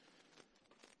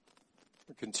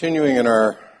Continuing in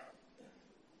our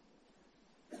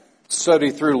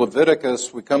study through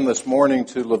Leviticus, we come this morning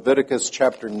to Leviticus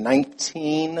chapter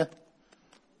 19,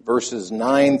 verses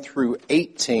 9 through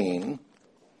 18.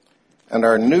 And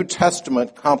our New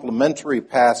Testament complementary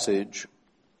passage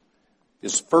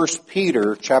is 1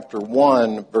 Peter chapter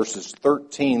 1, verses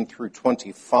 13 through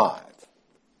 25.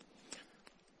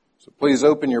 So please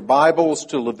open your Bibles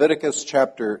to Leviticus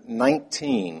chapter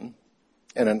 19.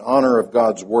 And in honor of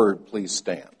God's word, please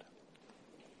stand.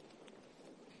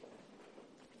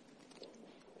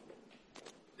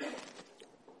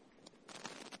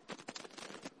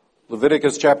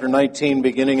 Leviticus chapter 19,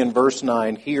 beginning in verse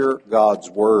 9, hear God's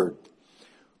word.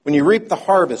 When you reap the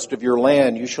harvest of your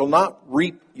land, you shall not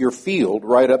reap your field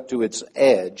right up to its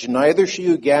edge, neither shall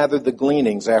you gather the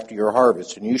gleanings after your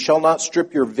harvest. And you shall not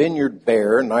strip your vineyard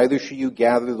bare, neither shall you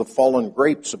gather the fallen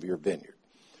grapes of your vineyard.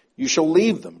 You shall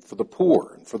leave them for the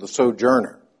poor and for the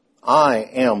sojourner. I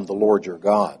am the Lord your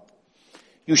God.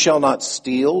 You shall not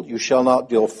steal. You shall not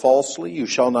deal falsely. You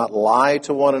shall not lie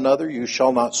to one another. You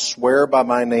shall not swear by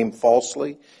my name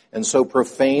falsely, and so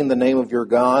profane the name of your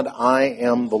God. I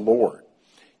am the Lord.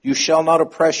 You shall not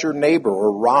oppress your neighbor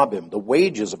or rob him. The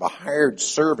wages of a hired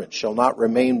servant shall not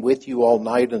remain with you all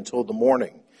night until the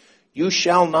morning. You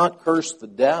shall not curse the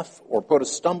deaf or put a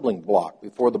stumbling block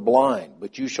before the blind,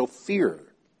 but you shall fear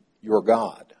your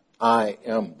God. I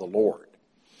am the Lord.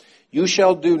 You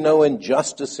shall do no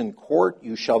injustice in court.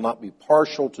 You shall not be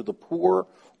partial to the poor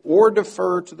or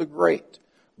defer to the great,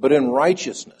 but in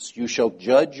righteousness you shall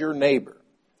judge your neighbor.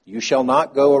 You shall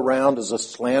not go around as a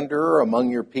slanderer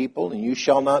among your people, and you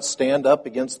shall not stand up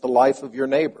against the life of your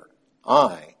neighbor.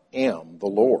 I am the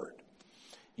Lord.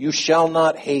 You shall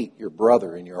not hate your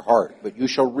brother in your heart, but you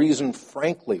shall reason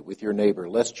frankly with your neighbor,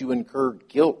 lest you incur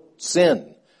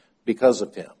sin because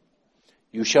of him.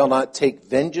 You shall not take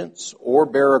vengeance or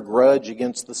bear a grudge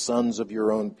against the sons of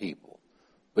your own people,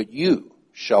 but you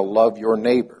shall love your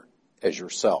neighbor as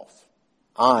yourself.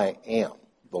 I am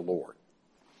the Lord.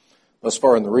 Thus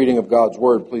far in the reading of God's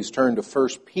word, please turn to 1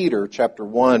 Peter chapter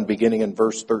 1, beginning in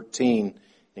verse 13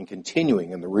 and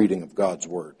continuing in the reading of God's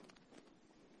word.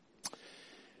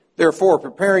 Therefore,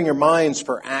 preparing your minds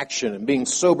for action and being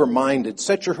sober-minded,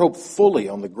 set your hope fully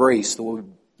on the grace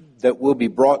that will be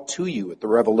brought to you at the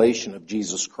revelation of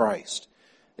Jesus Christ.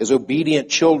 As obedient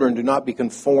children, do not be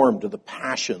conformed to the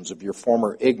passions of your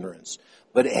former ignorance,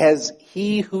 but as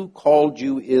he who called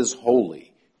you is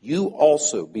holy, you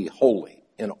also be holy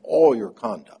in all your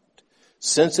conduct.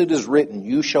 Since it is written,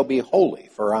 you shall be holy,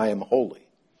 for I am holy.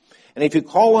 And if you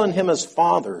call on him as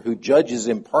Father, who judges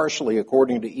impartially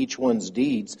according to each one's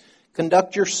deeds,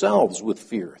 conduct yourselves with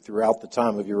fear throughout the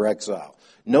time of your exile,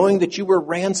 knowing that you were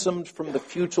ransomed from the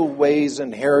futile ways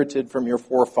inherited from your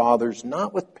forefathers,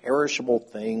 not with perishable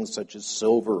things such as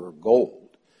silver or gold,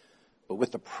 but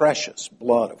with the precious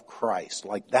blood of Christ,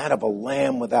 like that of a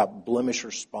lamb without blemish or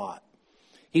spot.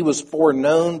 He was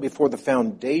foreknown before the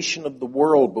foundation of the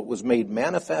world, but was made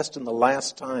manifest in the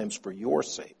last times for your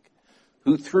sake,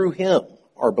 who through him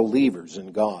are believers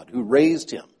in God, who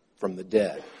raised him from the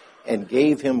dead and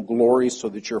gave him glory, so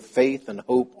that your faith and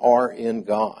hope are in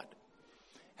God.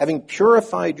 Having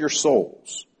purified your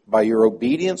souls by your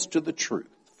obedience to the truth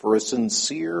for a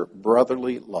sincere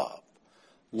brotherly love,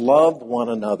 love one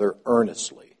another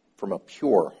earnestly from a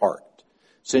pure heart,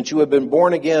 since you have been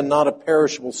born again, not of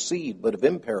perishable seed, but of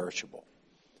imperishable,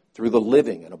 through the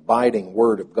living and abiding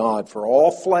word of God. For all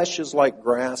flesh is like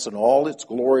grass, and all its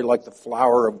glory like the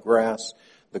flower of grass.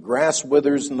 The grass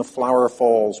withers and the flower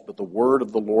falls, but the word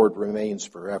of the Lord remains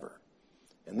forever.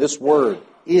 And this word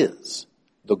is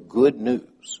the good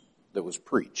news that was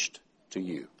preached to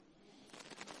you.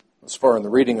 As far in the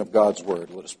reading of God's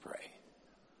word, let us pray.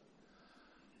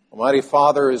 Almighty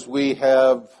Father, as we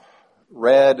have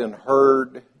read and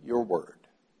heard your word,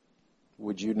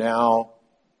 would you now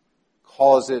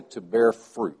cause it to bear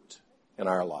fruit in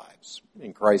our lives?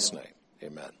 In Christ's name,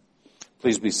 amen.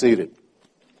 Please be seated.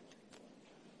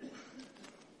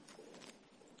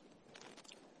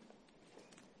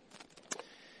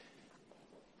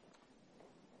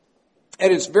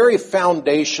 At its very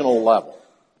foundational level,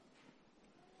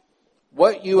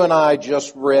 what you and I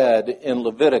just read in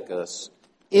Leviticus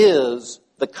is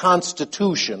the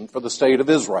constitution for the state of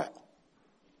Israel.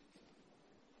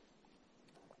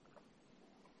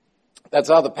 That's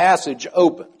how the passage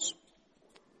opens.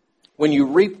 When you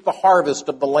reap the harvest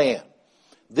of the land.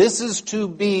 This is to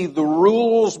be the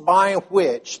rules by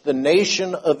which the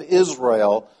nation of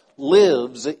Israel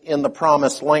lives in the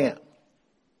promised land.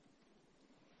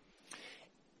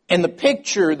 And the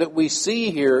picture that we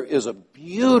see here is a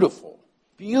beautiful,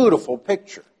 beautiful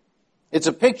picture. It's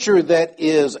a picture that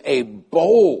is a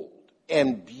bold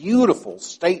and beautiful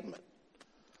statement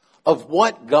of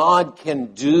what God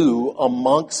can do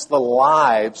amongst the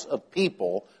lives of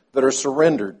people that are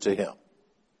surrendered to Him.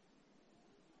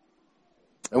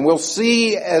 And we'll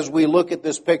see as we look at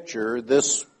this picture,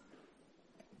 this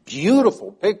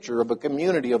beautiful picture of a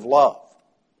community of love.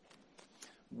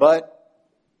 But,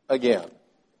 again,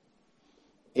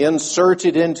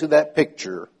 inserted into that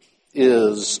picture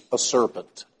is a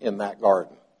serpent in that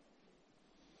garden.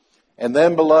 And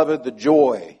then, beloved, the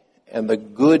joy and the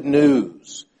good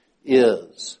news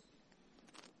is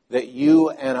that you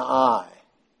and I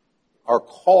are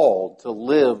called to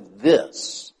live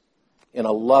this in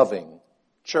a loving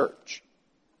church.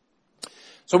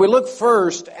 So we look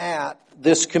first at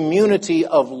this community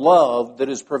of love that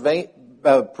is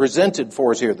presented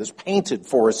for us here, that's painted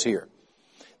for us here.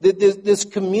 This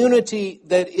community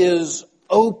that is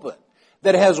open,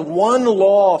 that has one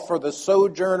law for the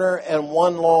sojourner and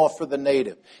one law for the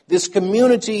native. This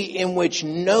community in which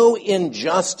no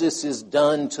injustice is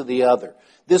done to the other.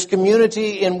 This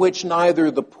community in which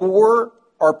neither the poor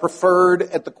are preferred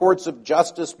at the courts of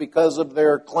justice because of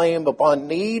their claim upon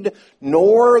need,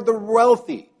 nor the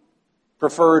wealthy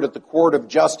preferred at the court of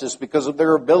justice because of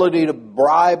their ability to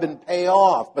bribe and pay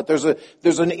off. But there's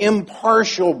an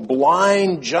impartial,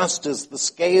 blind justice, the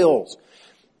scales.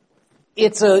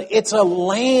 It's a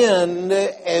land,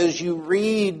 as you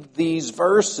read these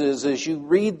verses, as you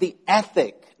read the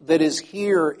ethic that is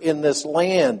here in this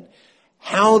land,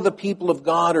 how the people of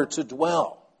God are to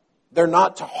dwell. They're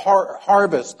not to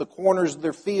harvest the corners of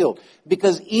their field,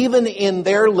 because even in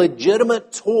their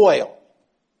legitimate toil,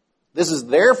 this is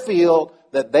their field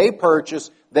that they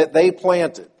purchased, that they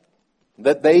planted,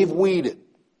 that they've weeded.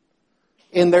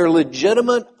 In their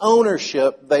legitimate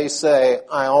ownership, they say,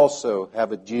 I also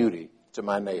have a duty to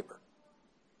my neighbor.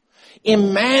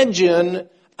 Imagine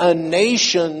a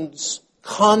nation's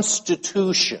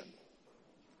constitution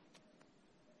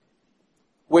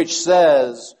which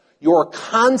says your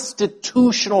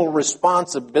constitutional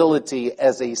responsibility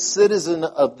as a citizen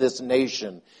of this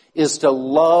nation is to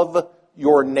love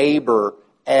your neighbor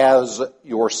as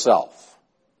yourself.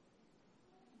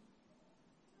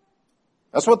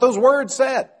 That's what those words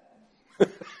said.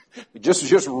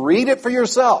 Just read it for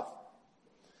yourself.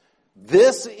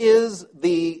 This is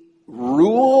the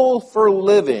rule for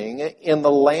living in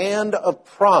the land of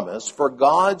promise for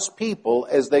God's people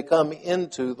as they come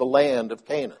into the land of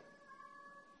Canaan.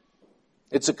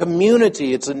 It's a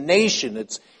community, it's a nation,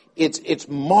 it's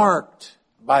marked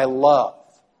by love.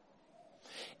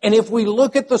 And if we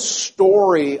look at the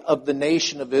story of the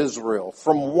nation of Israel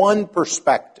from one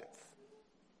perspective,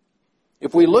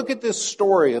 if we look at this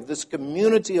story of this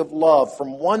community of love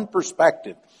from one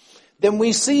perspective, then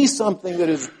we see something that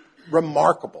is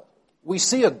remarkable. We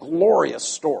see a glorious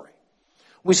story.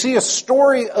 We see a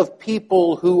story of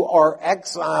people who are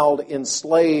exiled,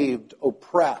 enslaved,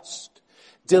 oppressed,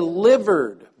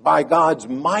 delivered by God's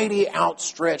mighty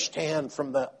outstretched hand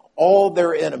from all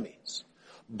their enemies,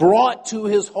 brought to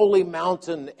His holy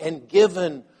mountain and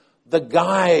given the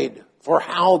guide for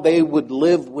how they would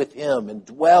live with Him and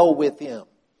dwell with Him.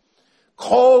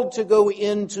 Called to go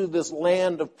into this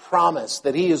land of promise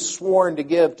that He has sworn to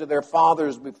give to their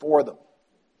fathers before them.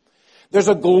 There's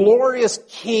a glorious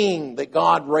king that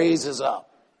God raises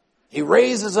up. He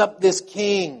raises up this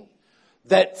king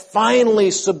that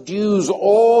finally subdues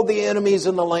all the enemies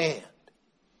in the land.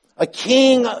 A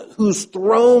king whose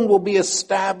throne will be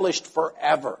established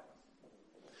forever.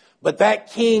 But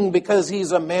that king, because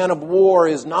he's a man of war,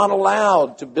 is not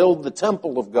allowed to build the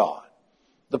temple of God,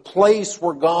 the place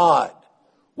where God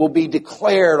will be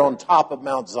declared on top of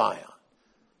Mount Zion.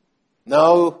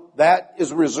 No, that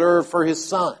is reserved for his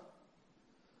son.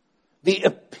 The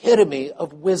epitome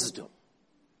of wisdom.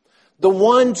 The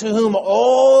one to whom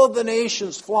all the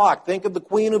nations flocked. Think of the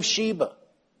Queen of Sheba.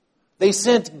 They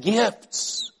sent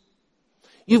gifts.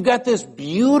 You've got this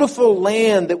beautiful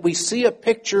land that we see a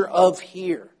picture of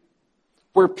here,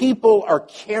 where people are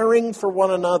caring for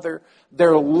one another.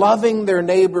 They're loving their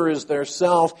neighbor as their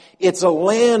self. It's a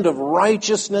land of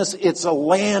righteousness. It's a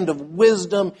land of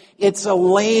wisdom. It's a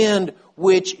land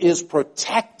which is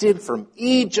protected from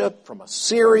Egypt, from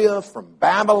Assyria, from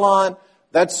Babylon.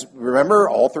 That's, remember,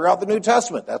 all throughout the New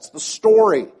Testament. That's the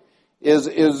story.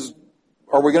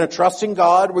 Are we going to trust in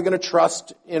God? Are we going to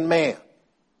trust in man?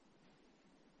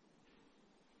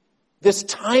 This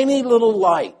tiny little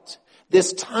light,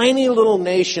 this tiny little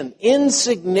nation,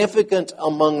 insignificant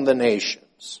among the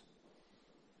nations,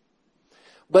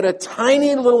 but a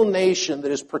tiny little nation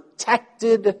that is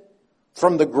protected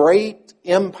from the great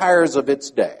empires of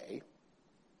its day,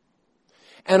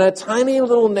 And a tiny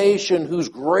little nation whose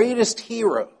greatest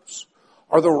heroes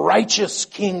are the righteous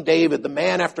King David, the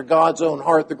man after God's own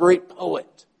heart, the great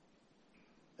poet,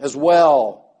 as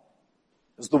well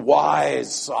as the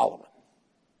wise Solomon,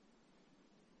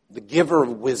 the giver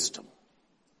of wisdom.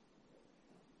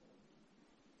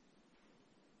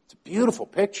 It's a beautiful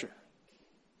picture.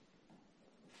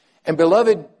 And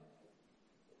beloved,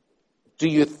 do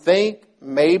you think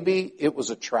maybe it was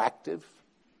attractive?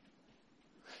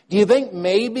 Do you think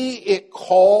maybe it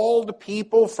called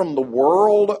people from the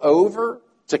world over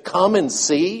to come and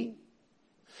see?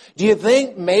 Do you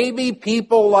think maybe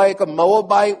people like a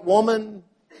Moabite woman,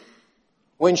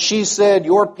 when she said,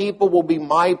 your people will be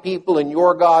my people and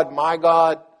your God my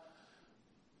God,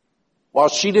 while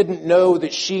she didn't know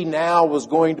that she now was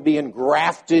going to be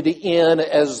engrafted in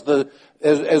as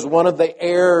one of the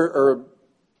heir or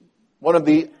one of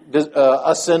the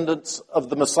ascendants of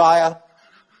the Messiah?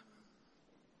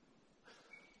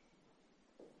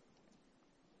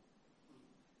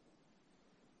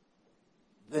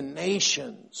 The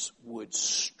nations would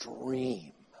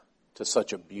stream to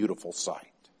such a beautiful sight.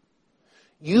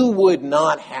 You would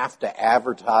not have to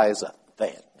advertise a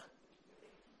thing.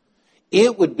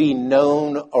 It would be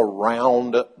known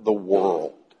around the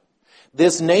world.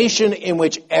 This nation in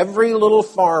which every little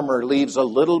farmer leaves a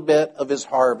little bit of his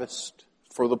harvest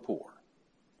for the poor.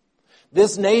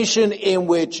 This nation in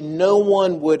which no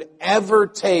one would ever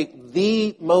take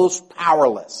the most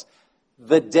powerless,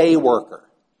 the day worker,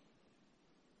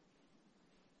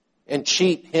 and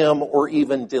cheat him or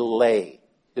even delay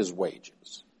his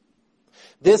wages.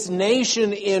 This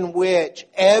nation in which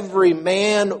every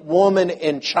man, woman,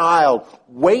 and child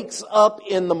wakes up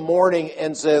in the morning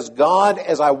and says, God,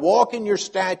 as I walk in your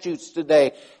statutes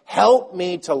today, help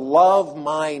me to love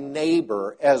my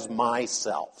neighbor as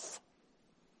myself.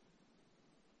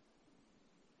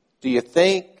 Do you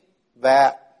think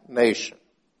that nation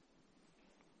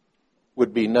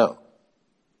would be known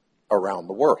around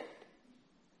the world?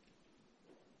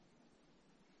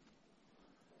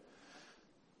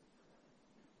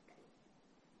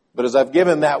 But as I've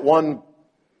given that one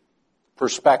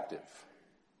perspective,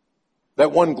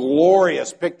 that one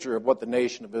glorious picture of what the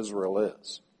nation of Israel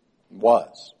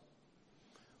was,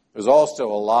 there's also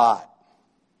a lot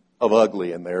of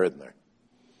ugly in there, isn't there?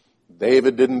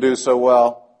 David didn't do so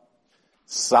well.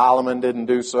 Solomon didn't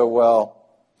do so well.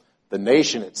 The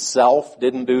nation itself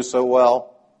didn't do so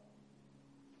well.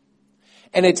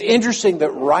 And it's interesting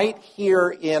that right here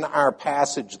in our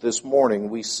passage this morning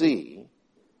we see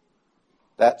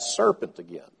that serpent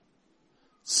again,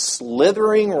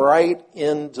 slithering right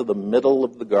into the middle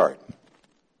of the garden.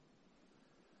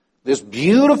 This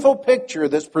beautiful picture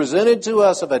that's presented to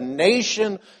us of a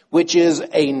nation which is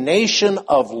a nation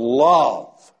of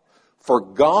love for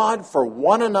God, for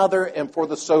one another, and for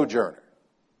the sojourner.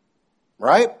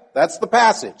 Right? That's the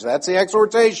passage. That's the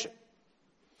exhortation.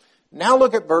 Now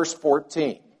look at verse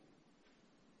 14.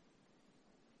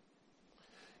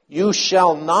 You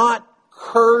shall not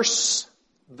curse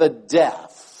the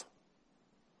deaf,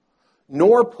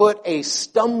 nor put a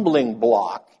stumbling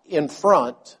block in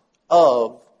front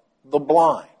of the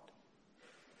blind.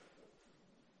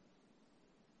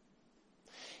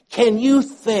 Can you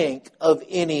think of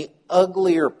any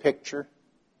uglier picture?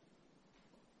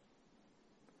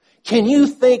 Can you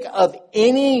think of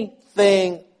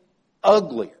anything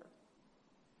uglier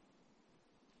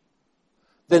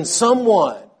than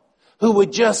someone who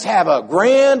would just have a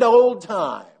grand old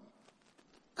time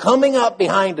coming up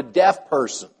behind a deaf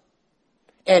person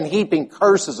and heaping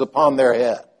curses upon their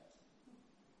head?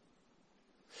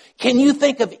 Can you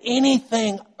think of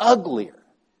anything uglier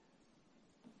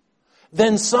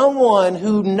than someone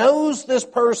who knows this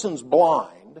person's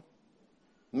blind,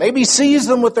 maybe sees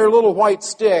them with their little white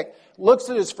stick, looks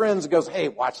at his friends and goes, hey,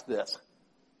 watch this?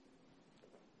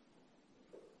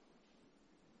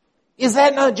 Is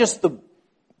that not just the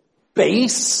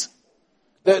base,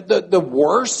 the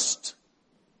worst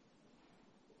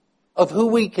of who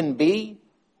we can be?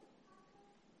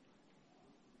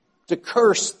 To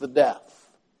curse the deaf,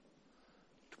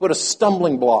 to put a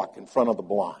stumbling block in front of the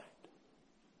blind.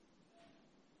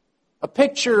 A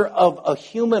picture of a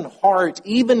human heart,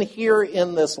 even here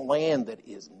in this land, that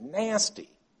is nasty.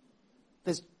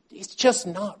 It's just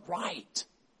not right.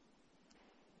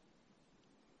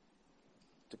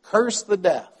 To curse the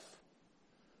deaf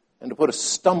and to put a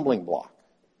stumbling block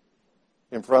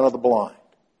in front of the blind.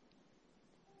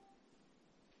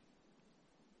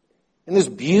 And this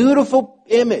beautiful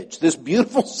image, this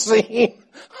beautiful scene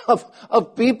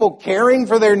of people caring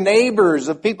for their neighbors,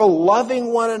 of people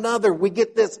loving one another, we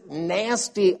get this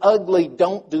nasty, ugly,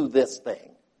 don't do this thing.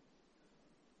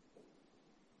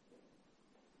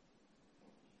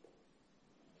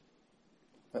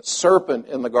 That serpent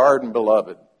in the garden,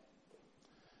 beloved,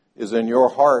 is in your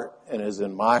heart and is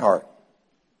in my heart.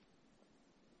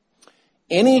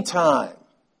 Any time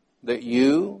that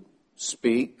you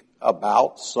speak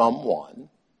about someone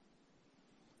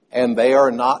and they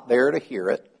are not there to hear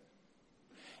it,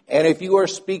 and if you are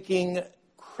speaking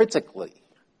critically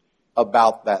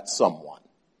about that someone,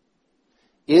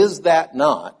 is that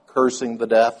not cursing the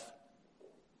deaf?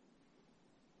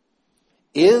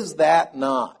 Is that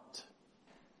not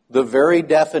the very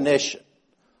definition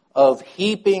of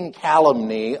heaping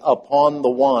calumny upon the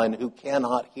one who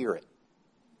cannot hear it?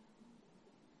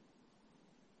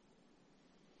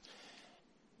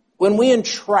 When we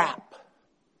entrap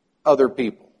other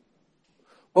people,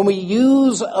 when we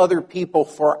use other people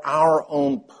for our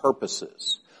own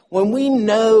purposes, when we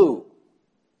know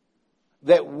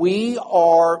that we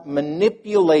are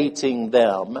manipulating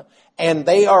them and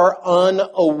they are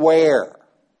unaware,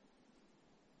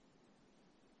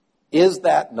 is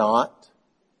that not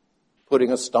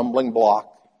putting a stumbling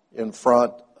block in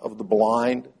front of the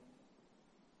blind?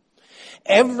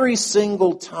 Every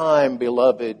single time,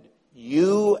 beloved,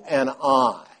 you and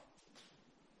I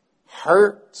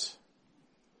hurt,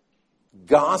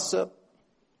 gossip,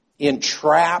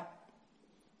 entrap,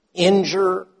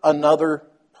 injure another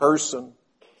person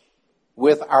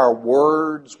with our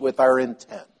words, with our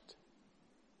intent,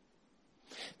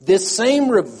 this same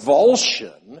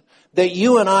revulsion that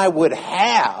you and I would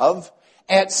have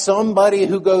at somebody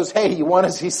who goes, hey, you want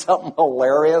to see something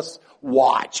hilarious?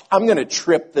 Watch. I'm going to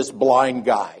trip this blind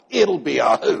guy. It'll be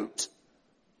a hoot.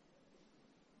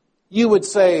 You would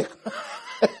say,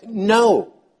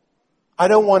 no, I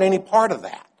don't want any part of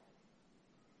that.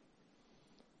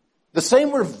 The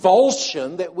same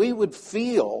revulsion that we would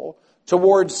feel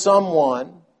towards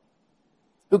someone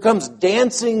who comes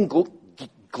dancing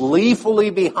gleefully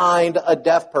behind a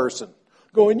deaf person,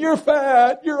 going, you're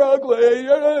fat, you're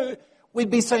ugly. We'd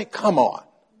be saying, come on,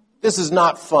 this is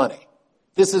not funny.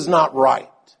 This is not right.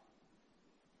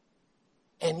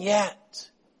 And yet,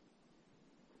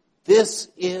 this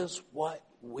is what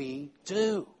we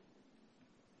do.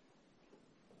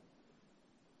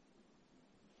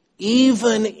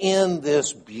 Even in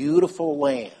this beautiful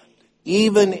land,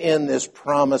 even in this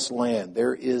promised land,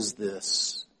 there is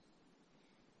this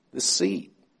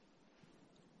seed.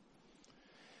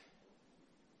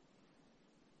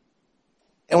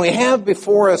 And we have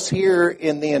before us here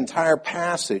in the entire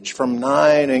passage from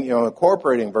 9, and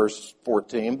incorporating verse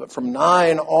 14, but from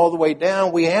 9 all the way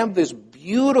down, we have this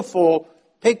beautiful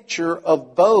picture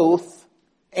of both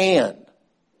and.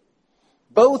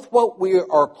 Both what we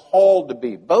are called to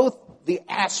be, both the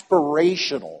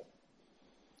aspirational.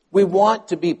 We want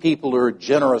to be people who are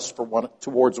generous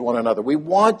towards one another. We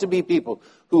want to be people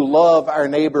who love our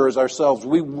neighbor as ourselves.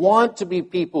 We want to be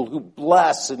people who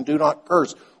bless and do not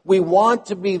curse. We want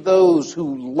to be those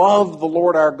who love the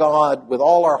Lord our God with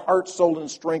all our heart, soul,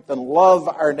 and strength and love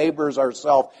our neighbors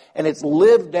ourselves. And it's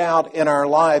lived out in our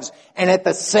lives. And at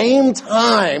the same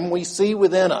time, we see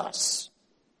within us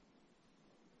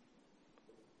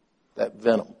that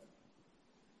venom,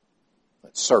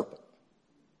 that serpent.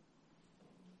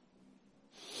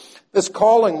 This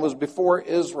calling was before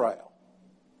Israel.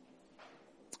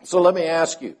 So let me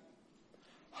ask you,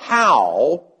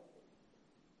 how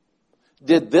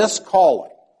did this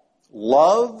calling,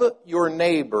 love your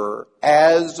neighbor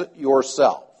as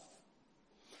yourself,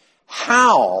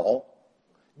 how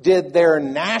did their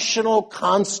national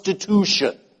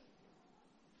constitution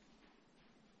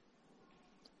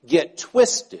get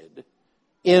twisted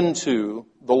into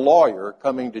the lawyer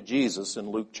coming to Jesus in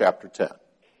Luke chapter 10?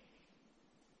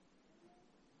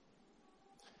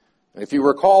 And if you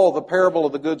recall the parable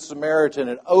of the Good Samaritan,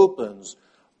 it opens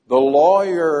the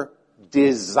lawyer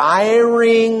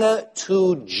desiring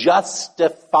to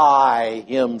justify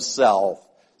himself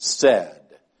said,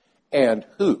 and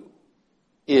who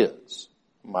is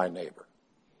my neighbor?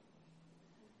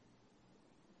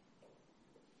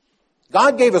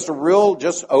 God gave us a real,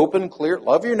 just open, clear,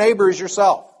 love your neighbor as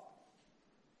yourself.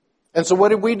 And so what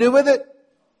did we do with it?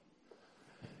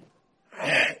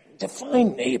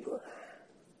 Define neighbor.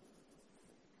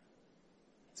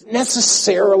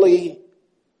 Necessarily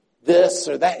this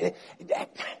or that.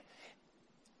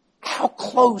 How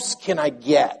close can I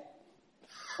get?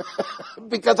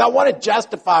 Because I want to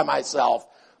justify myself,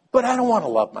 but I don't want to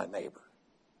love my neighbor.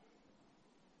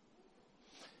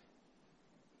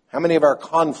 How many of our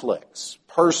conflicts,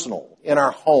 personal, in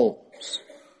our homes,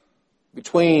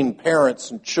 between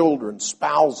parents and children,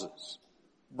 spouses,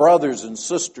 brothers and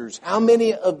sisters, how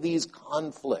many of these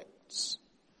conflicts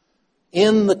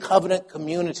in the covenant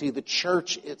community, the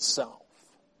church itself,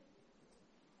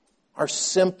 are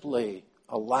simply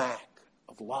a lack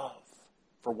of love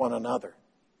for one another.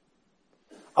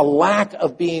 A lack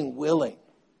of being willing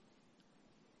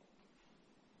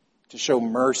to show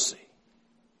mercy.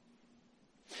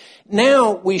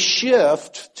 Now we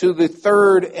shift to the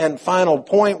third and final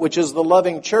point, which is the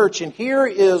loving church. And here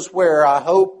is where I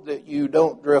hope that you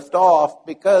don't drift off,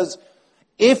 because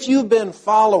if you've been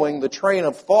following the train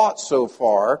of thought so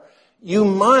far, you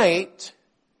might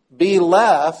be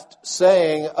left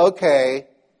saying, okay,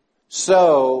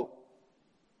 so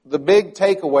the big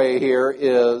takeaway here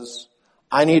is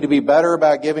I need to be better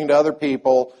about giving to other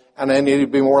people, and I need to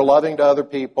be more loving to other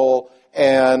people,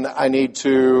 and I need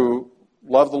to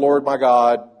love the Lord my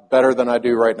God better than I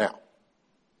do right now.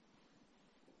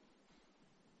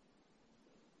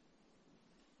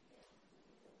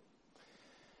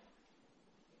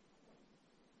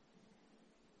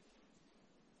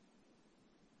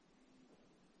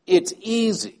 It's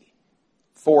easy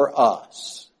for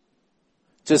us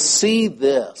to see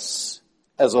this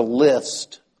as a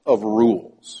list of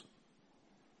rules.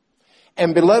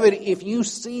 And beloved, if you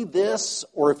see this,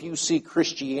 or if you see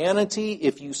Christianity,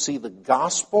 if you see the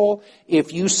gospel,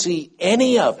 if you see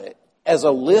any of it as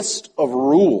a list of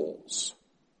rules,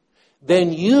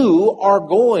 then you are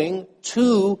going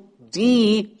to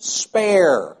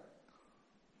despair.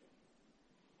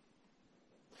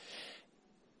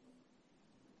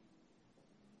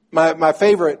 My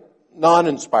favorite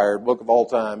non-inspired book of all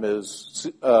time is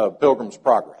Pilgrim's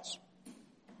Progress.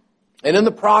 And in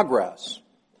the Progress,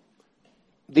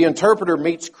 the interpreter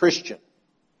meets Christian.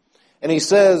 And he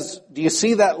says, do you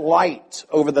see that light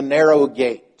over the narrow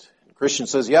gate? And Christian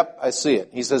says, yep, I see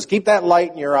it. He says, keep that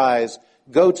light in your eyes,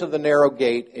 go to the narrow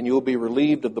gate, and you'll be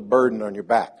relieved of the burden on your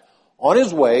back. On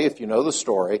his way, if you know the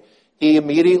story, he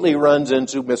immediately runs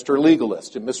into Mr.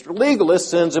 Legalist. And Mr. Legalist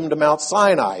sends him to Mount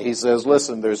Sinai. He says,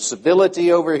 listen, there's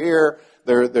civility over here.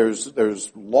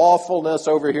 There's lawfulness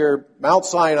over here. Mount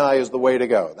Sinai is the way to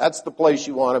go. That's the place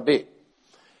you want to be.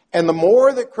 And the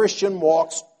more that Christian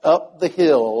walks up the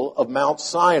hill of Mount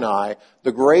Sinai,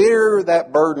 the greater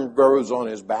that burden grows on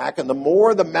his back, and the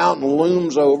more the mountain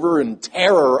looms over in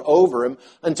terror over him,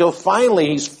 until finally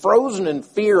he's frozen in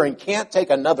fear and can't take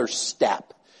another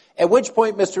step. At which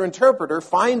point Mr. Interpreter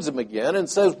finds him again and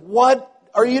says, what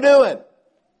are you doing?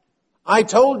 I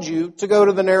told you to go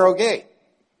to the narrow gate.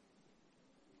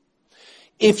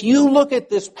 If you look at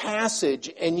this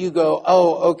passage and you go,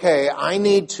 oh, okay, I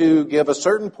need to give a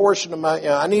certain portion of my,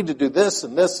 I need to do this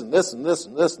and this and this and this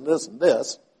and this and this and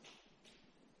this,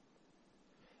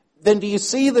 then do you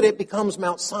see that it becomes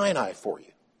Mount Sinai for you?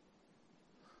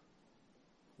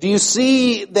 Do you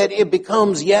see that it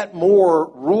becomes yet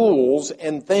more rules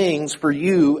and things for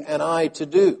you and I to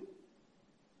do?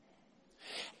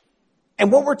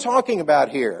 And what we're talking about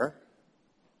here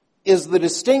is the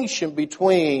distinction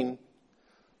between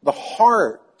the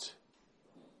heart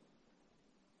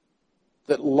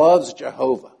that loves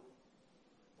Jehovah,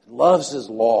 loves His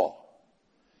law.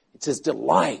 It's His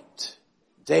delight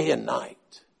day and night.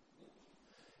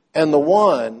 And the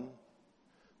one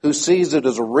who sees it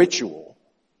as a ritual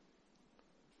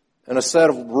and a set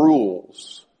of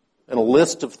rules and a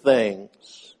list of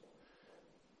things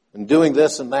and doing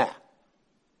this and that.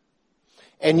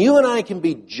 And you and I can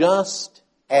be just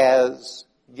as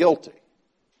guilty.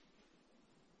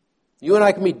 You and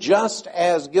I can be just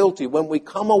as guilty when we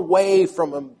come away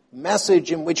from a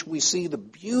message in which we see the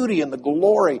beauty and the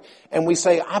glory and we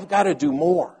say, I've got to do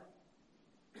more.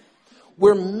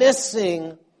 We're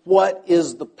missing what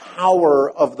is the power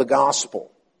of the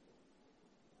gospel.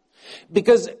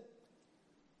 Because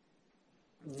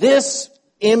this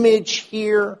image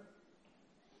here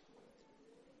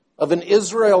of an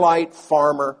Israelite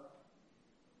farmer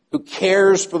who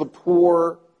cares for the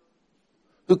poor,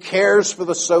 who cares for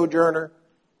the sojourner,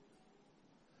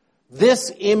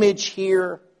 this image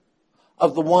here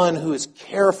of the one who is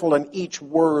careful in each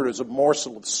word as a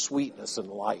morsel of sweetness and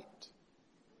light,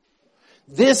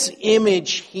 this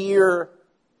image here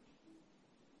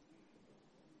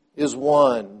is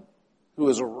one who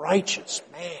is a righteous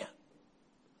man,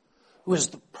 who is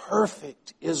the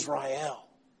perfect Israel,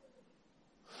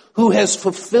 who has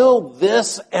fulfilled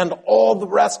this and all the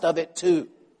rest of it too.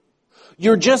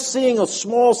 You're just seeing a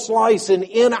small slice, and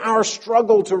in our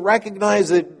struggle to recognize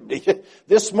that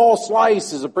this small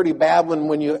slice is a pretty bad one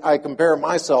when I compare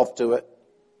myself to it,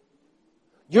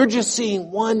 you're just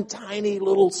seeing one tiny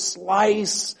little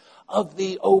slice of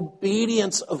the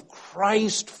obedience of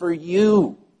Christ for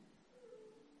you.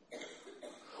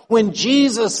 When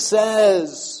Jesus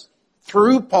says,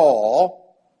 through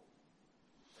Paul,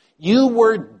 you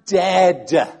were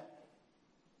dead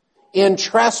in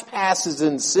trespasses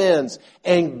and sins,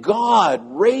 and God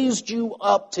raised you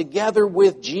up together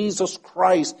with Jesus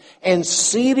Christ and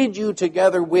seated you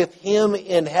together with Him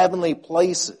in heavenly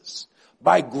places.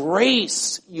 By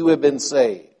grace you have been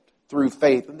saved through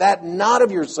faith, and that not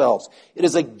of yourselves. It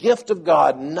is a gift of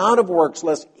God, not of works,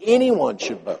 lest anyone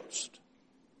should boast.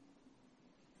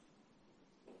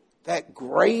 That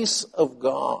grace of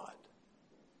God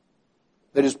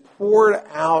that is poured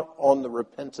out on the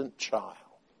repentant child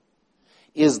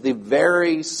is the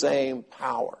very same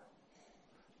power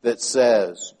that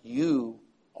says you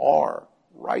are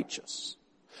righteous.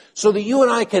 So that you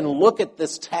and I can look at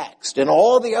this text and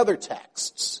all the other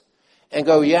texts and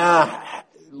go, yeah,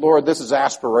 Lord, this is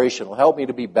aspirational. Help me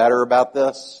to be better about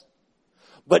this.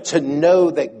 But to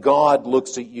know that God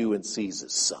looks at you and sees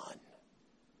His Son.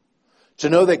 To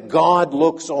know that God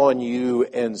looks on you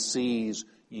and sees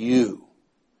you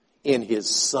in His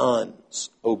Son's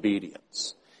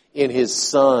obedience, in His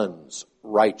Son's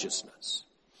righteousness.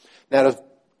 Now, to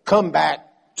come back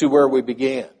to where we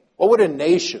began, what would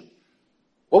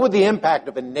the impact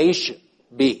of a nation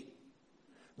be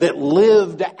that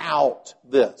lived out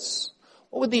this?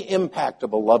 What would the impact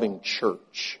of a loving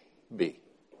church be?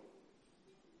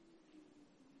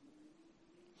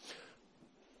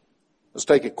 Let's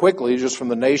take it quickly, just from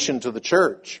the nation to the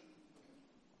church.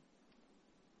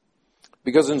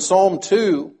 Because in Psalm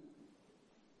 2,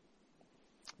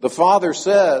 the Father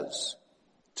says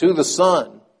to the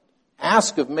Son,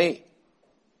 ask of me,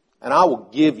 and I will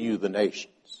give you the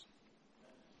nations.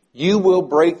 You will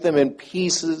break them in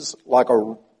pieces like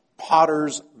a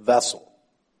potter's vessel.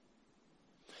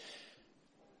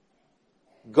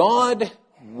 God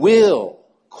will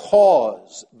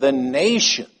cause the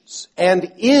nations,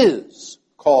 and is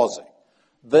causing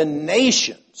the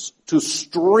nations, to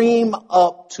stream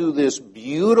up to this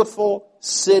beautiful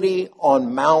city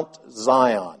on Mount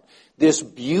Zion. This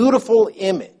beautiful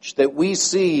image that we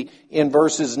see in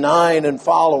verses 9 and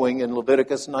following in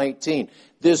Leviticus 19.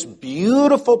 This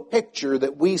beautiful picture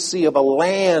that we see of a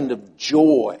land of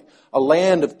joy, a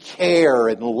land of care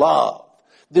and love.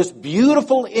 This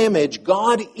beautiful image,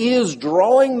 God is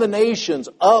drawing the nations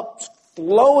up,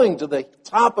 flowing to the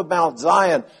top of Mount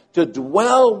Zion to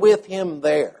dwell with Him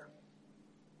there.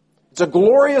 It's a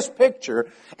glorious picture,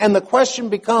 and the question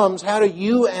becomes, how do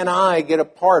you and I get a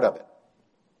part of it?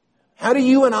 How do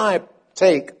you and I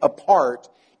take a part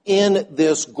in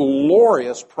this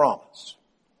glorious promise?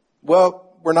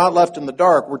 Well, we're not left in the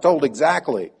dark. We're told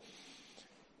exactly.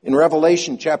 In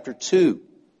Revelation chapter 2,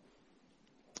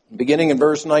 beginning in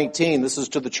verse 19, this is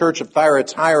to the church of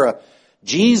Thyatira.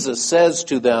 Jesus says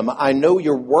to them, I know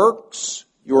your works,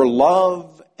 your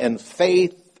love and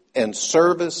faith and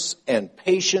service and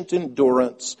patient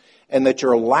endurance, and that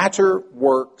your latter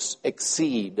works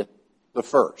exceed the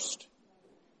first.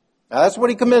 Now that's what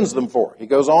he commends them for. He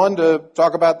goes on to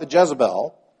talk about the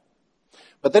Jezebel,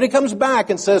 but then he comes back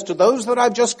and says, to those that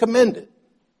I've just commended,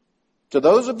 to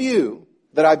those of you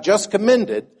that I've just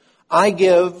commended, I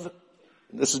give,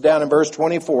 this is down in verse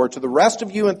 24, to the rest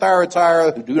of you in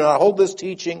Thyatira who do not hold this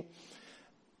teaching,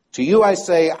 to you I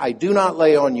say, I do not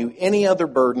lay on you any other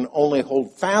burden, only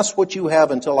hold fast what you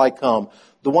have until I come.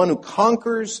 The one who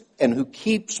conquers and who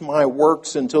keeps my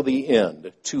works until the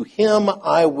end, to him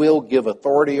I will give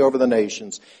authority over the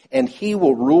nations, and he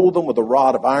will rule them with a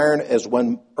rod of iron, as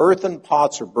when earthen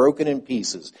pots are broken in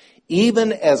pieces,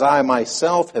 even as I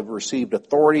myself have received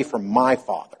authority from my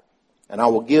Father, and I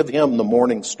will give him the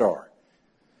morning star.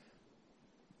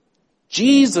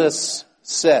 Jesus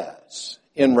says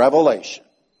in Revelation,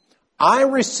 I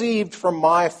received from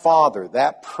my Father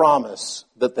that promise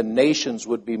that the nations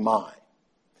would be mine.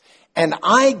 And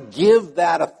I give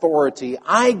that authority,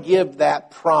 I give that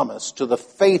promise to the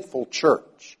faithful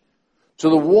church, to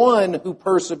the one who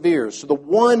perseveres, to the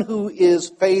one who is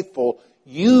faithful.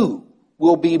 You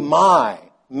will be my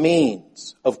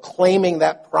means of claiming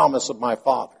that promise of my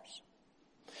Father's.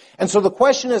 And so the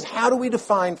question is, how do we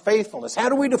define faithfulness? How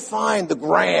do we define the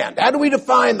grand? How do we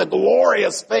define the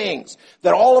glorious things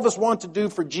that all of us want to do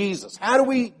for Jesus? How do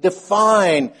we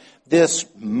define this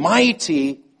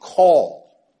mighty call?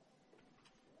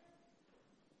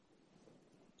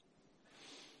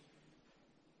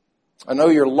 I know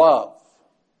your love.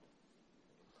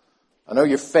 I know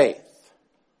your faith.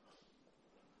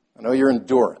 I know your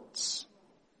endurance.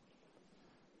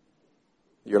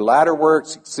 Your latter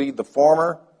works exceed the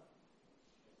former.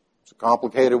 It's a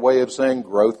complicated way of saying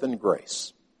growth in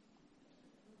grace.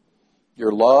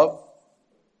 Your love,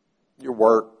 your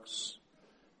works,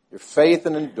 your faith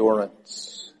and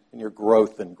endurance, and your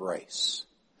growth in grace.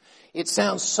 It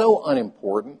sounds so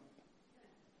unimportant.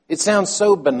 It sounds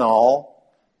so banal.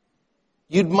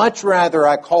 You'd much rather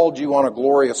I called you on a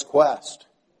glorious quest.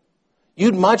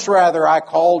 You'd much rather I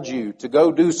called you to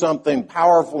go do something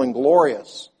powerful and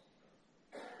glorious.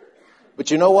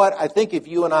 But you know what? I think if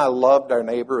you and I loved our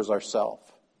neighbor as ourselves,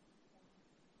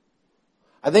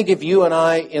 I think if you and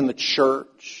I in the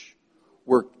church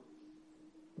would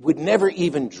never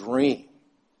even dream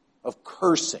of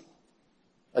cursing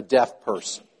a deaf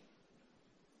person,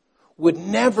 would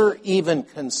never even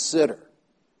consider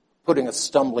putting a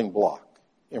stumbling block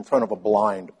in front of a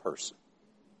blind person,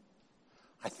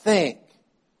 I think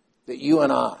that you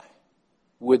and I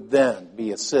would then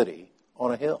be a city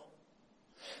on a hill.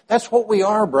 That's what we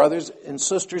are, brothers and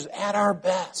sisters, at our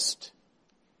best.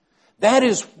 That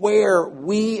is where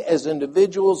we as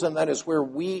individuals and that is where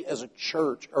we as a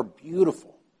church are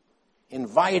beautiful,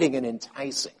 inviting and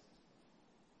enticing.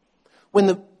 When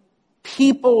the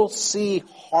people see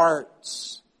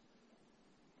hearts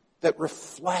that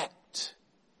reflect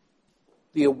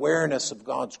the awareness of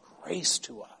God's grace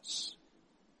to us,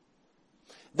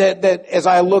 that as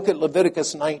I look at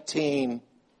Leviticus 19,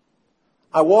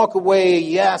 I walk away,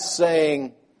 yes,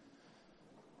 saying,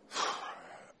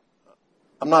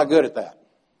 I'm not good at that.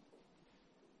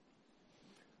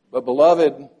 But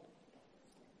beloved,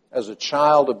 as a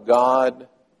child of God,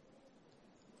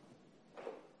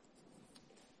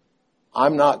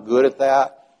 I'm not good at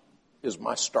that is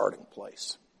my starting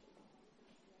place.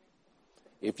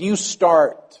 If you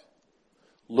start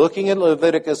looking at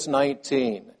Leviticus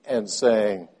 19 and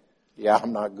saying, yeah,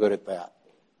 I'm not good at that,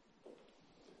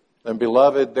 then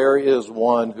beloved, there is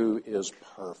one who is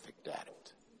perfect at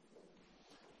it.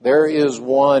 There is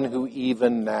one who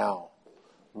even now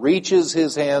reaches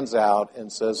his hands out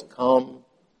and says, come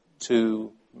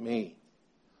to me,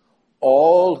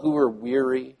 all who are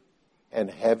weary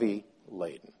and heavy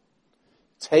laden.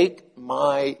 Take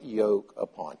my yoke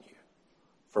upon you,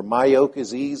 for my yoke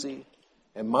is easy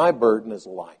and my burden is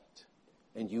light,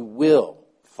 and you will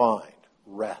find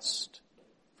rest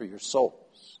for your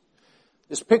souls.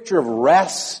 This picture of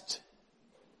rest,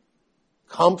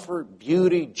 comfort,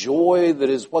 beauty, joy, that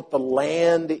is what the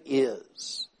land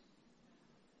is,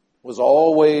 was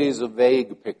always a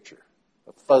vague picture,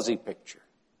 a fuzzy picture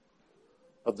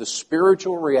of the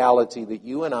spiritual reality that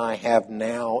you and I have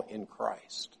now in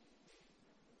Christ.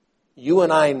 You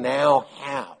and I now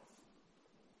have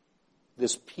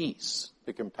this peace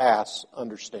that can pass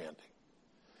understanding.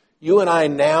 You and I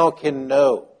now can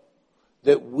know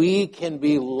that we can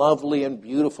be lovely and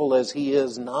beautiful as He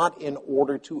is, not in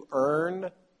order to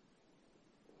earn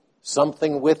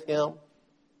something with Him,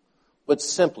 but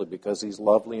simply because He's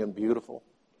lovely and beautiful.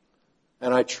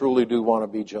 And I truly do want to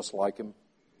be just like Him.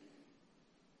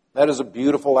 That is a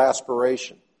beautiful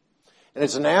aspiration. And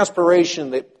it's an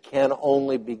aspiration that can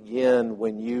only begin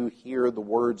when you hear the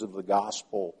words of the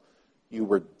gospel. You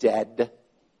were dead,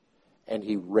 and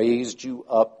He raised you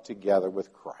up together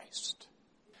with Christ.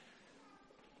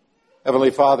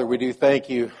 Heavenly Father, we do thank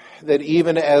You that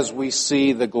even as we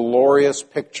see the glorious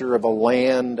picture of a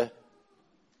land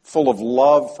full of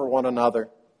love for one another,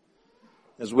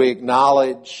 as we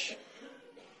acknowledge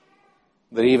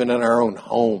that even in our own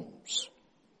homes,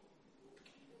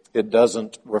 it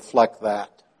doesn't reflect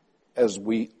that as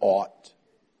we ought.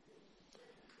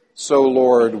 So,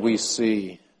 Lord, we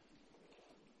see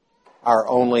our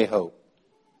only hope.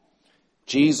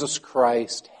 Jesus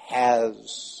Christ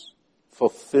has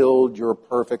fulfilled Your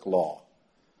perfect law,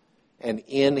 and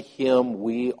in Him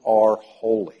we are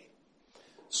holy,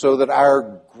 so that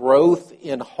our growth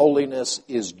in holiness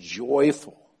is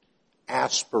joyful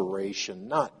aspiration,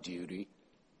 not duty,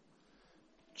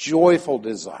 joyful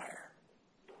desire.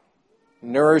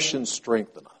 Nourish and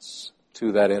strengthen us.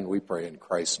 To that end we pray in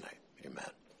Christ's name. Amen.